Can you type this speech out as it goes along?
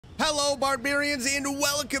Hello barbarians and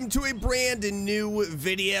welcome to a brand new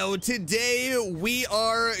video. Today we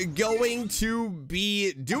are going to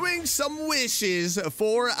be doing some wishes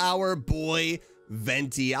for our boy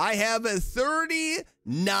Venti. I have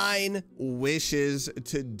 39 wishes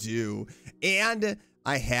to do and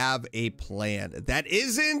I have a plan. That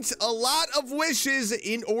isn't a lot of wishes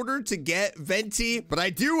in order to get Venti, but I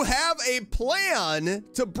do have a plan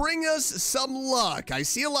to bring us some luck. I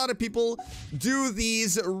see a lot of people do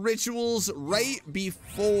these rituals right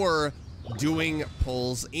before doing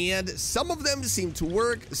pulls, and some of them seem to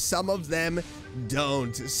work, some of them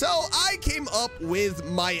don't. So I came up with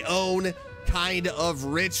my own kind of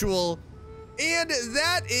ritual, and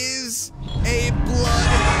that is a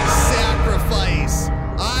blood sacrifice.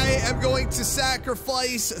 I am going to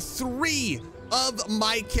sacrifice 3 of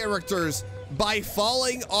my characters by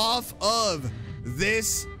falling off of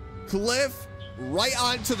this cliff right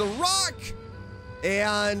onto the rock,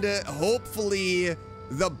 and hopefully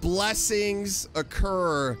the blessings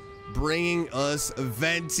occur, bringing us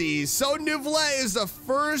Venti. So Nouvelle is the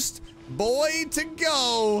first boy to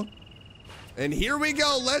go, and here we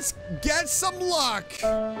go. Let's get some luck.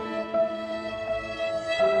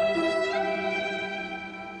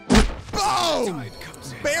 Boom!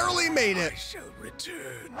 Barely made it.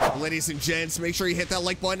 Ladies and gents, make sure you hit that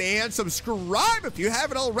like button and subscribe if you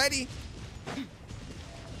haven't already.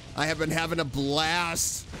 I have been having a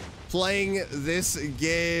blast playing this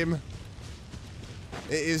game.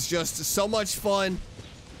 It is just so much fun.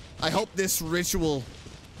 I hope this ritual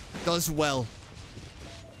does well.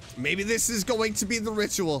 Maybe this is going to be the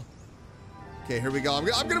ritual. Okay, here we go. I'm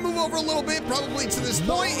gonna move over a little bit, probably to this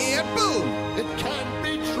point, and boom! It can't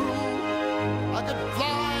be true. I could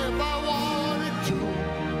fly if I wanted to,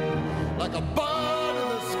 like a bird in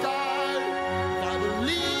the sky. If I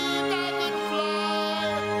believed I could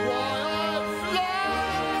fly, why I'd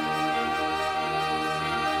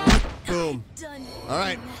fly. Boom. All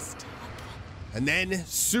right. And then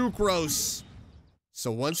sucrose.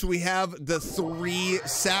 So once we have the 3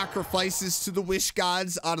 sacrifices to the wish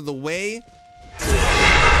gods out of the way,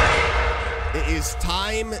 it is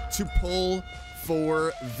time to pull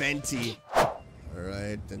for Venti. All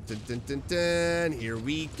right, dun, dun, dun, dun, dun. Here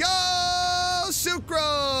we go, sucrose.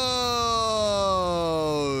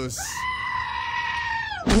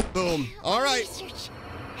 Boom. All right.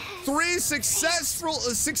 3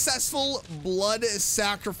 successful blood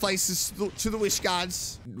sacrifices to the wish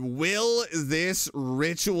gods. Will this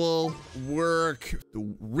ritual work?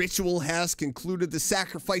 The ritual has concluded. The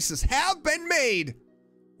sacrifices have been made.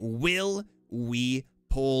 Will we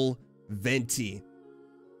pull Venti?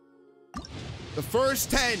 The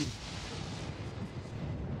first 10.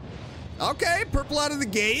 Okay, purple out of the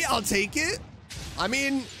gate. I'll take it. I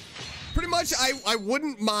mean, pretty much I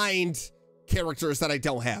wouldn't mind characters that I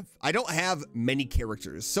don't have. I don't have many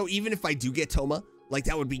characters. So even if I do get Toma, like,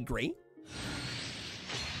 that would be great.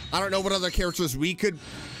 I don't know what other characters we could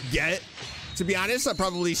get. To be honest, I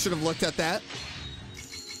probably should have looked at that.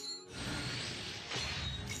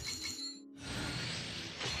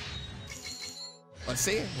 Let's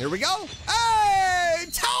see. Here we go. Hey,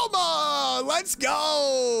 Toma! Let's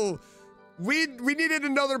go. We needed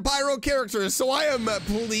another pyro character, so I am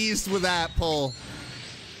pleased with that pull.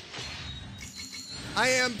 I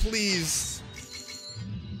am pleased.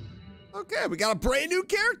 Okay, we got a brand new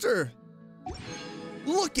character.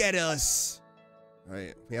 Look at us. All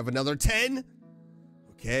right, we have another 10.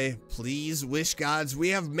 Okay, please, wish gods, we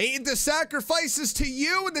have made the sacrifices to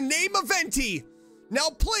you in the name of Venti. Now,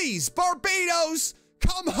 please, Barbados,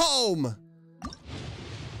 come home.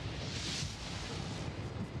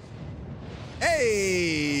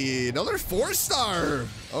 Hey, another 4-star.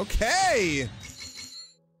 Okay.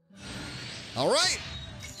 All right.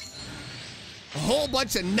 A whole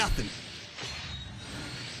bunch of nothing.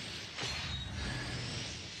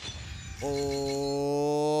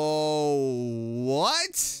 Oh,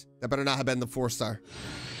 what? That better not have been the 4-star.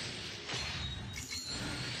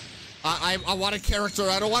 I want a character.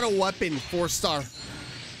 I don't want a weapon. 4-star.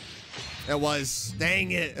 It was.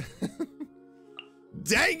 Dang it.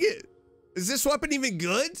 Dang it. Is this weapon even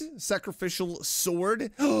good? Sacrificial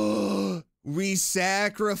sword. We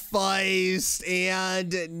sacrificed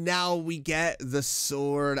and now we get the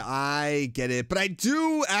sword. I get it. But I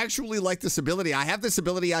do actually like this ability. I have this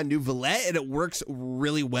ability on Nouvelle and it works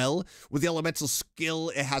really well. With the elemental skill,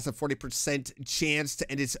 it has a 40% chance to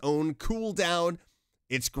end its own cooldown.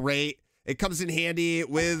 It's great. It comes in handy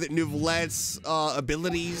with Nouvelle's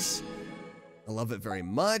abilities. I love it very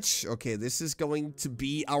much. Okay, this is going to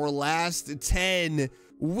be our last 10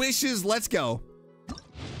 wishes. Let's go.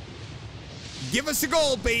 Give us a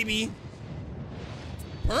goal, baby.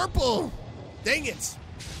 Purple. Dang it.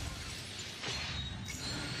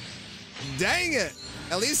 Dang it.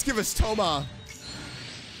 At least give us Toma.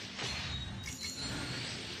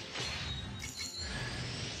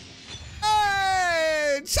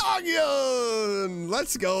 Hey, Chongyun.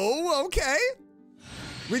 Let's go. Okay.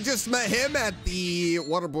 We just met him at the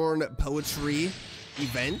Waterborne Poetry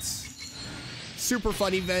event. Super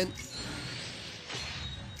fun event.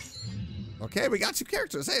 Okay, we got 2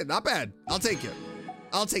 characters. Hey, not bad. I'll take it.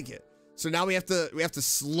 I'll take it. So now we have to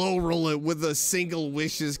slow roll it with the single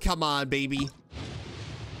wishes. Come on, baby.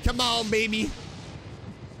 Come on, baby.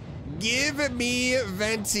 Give me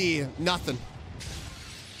Venti. Nothing.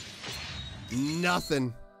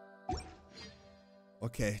 Nothing.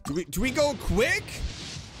 Okay. Do we go quick?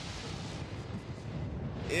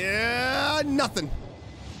 Yeah, nothing.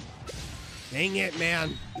 Dang it,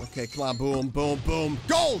 man. Okay, come on. Boom, boom, boom.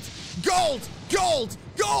 Gold! Gold! Gold!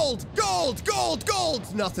 Gold! Gold! Gold!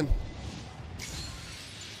 Gold! Nothing.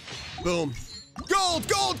 Boom. Gold!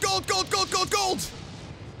 Gold! Gold! Gold! Gold! Gold! Gold!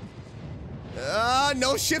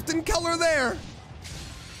 No shift in color there.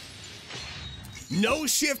 No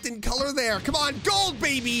shift in color there. Come on, gold,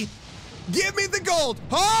 baby. Give me the gold.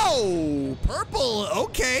 Oh, purple.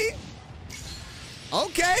 Okay.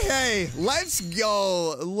 Okay, hey, let's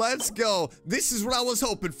go. Let's go. This is what I was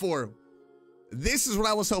hoping for. This is what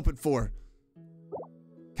I was hoping for.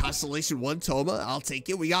 Constellation 1 Toma. I'll take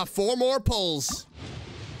it. We got 4 more pulls.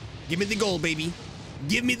 Give me the gold, baby.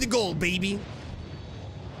 Give me the gold, baby.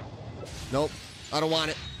 Nope. I don't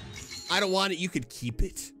want it. I don't want it. You could keep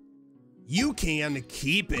it. You can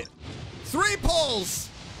keep it. 3 pulls.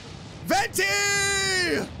 Venti!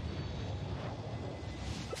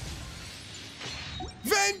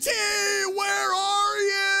 Venti, where are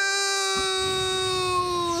you?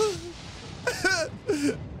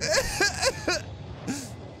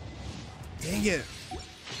 Dang it.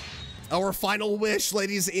 Our final wish,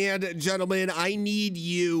 ladies and gentlemen, I need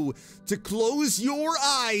you to close your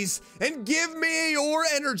eyes and give me your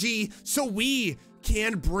energy so we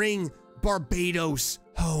can bring Barbados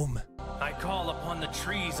home. I call upon the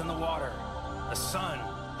trees and the water, the sun,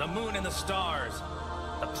 the moon and the stars,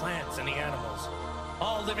 the plants and the animals,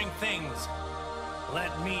 all living things.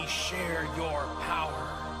 Let me share your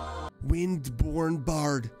power. Wind-born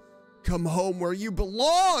bard, come home where you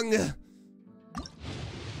belong.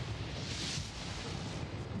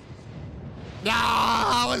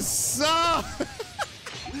 Ah, I was so...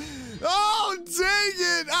 Oh, dang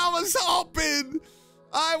it. I was hoping.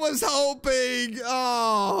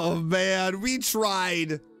 Oh, man. We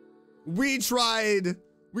tried. We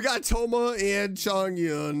got Toma and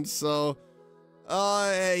Chongyun, so...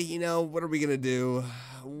 you know, what are we gonna do?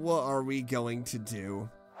 What are we going to do?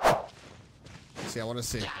 Let's see, I want to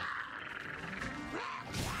see.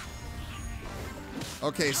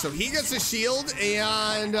 Okay, so he gets a shield,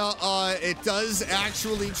 and it does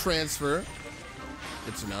actually transfer.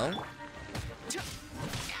 Good to know.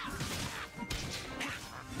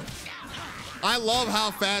 I love how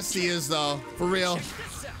fast he is, though. For real.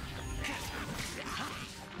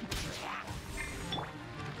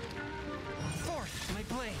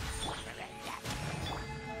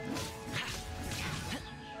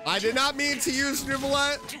 I did not mean to use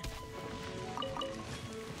Nuvolette.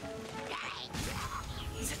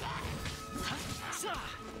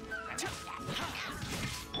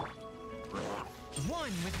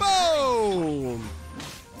 Boom!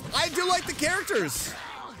 I do like the characters.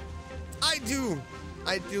 I do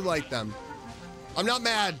like them. I'm not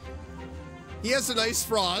mad. He has a nice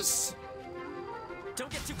frost. Don't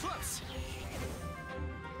get too close.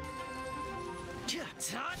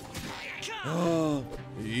 Oh,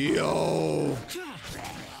 yo.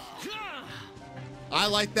 I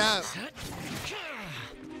like that.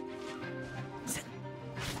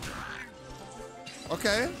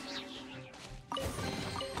 Okay.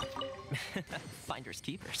 Finders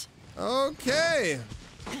keepers. Okay.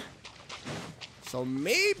 So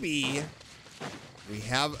maybe we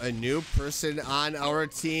have a new person on our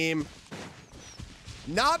team.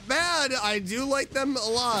 Not bad. I do like them a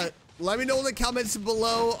lot. Let me know in the comments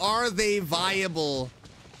below, are they viable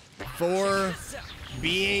for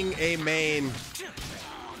being a main?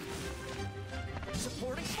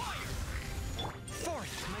 Supporting fire.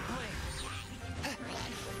 Forth my blade.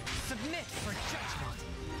 Submit for judgment.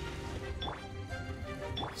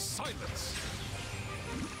 Silence.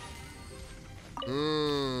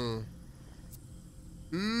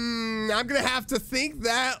 I'm gonna have to think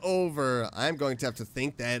that over. I'm going to have to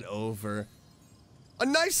think that over. A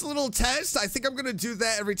nice little test. I think I'm gonna do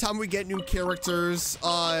that every time we get new characters.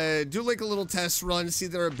 Do like a little test run, see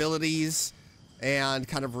their abilities, and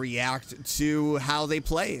kind of react to how they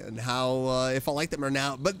play and how if I like them or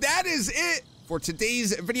not. But that is it for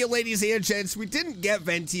today's video, ladies and gents. We didn't get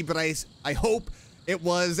Venti, but I hope it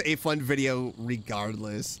was a fun video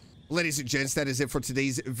regardless. Ladies and gents, that is it for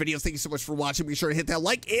today's video. Thank you so much for watching. Be sure to hit that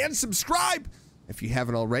like and subscribe if you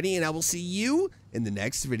haven't already, and I will see you in the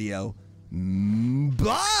next video.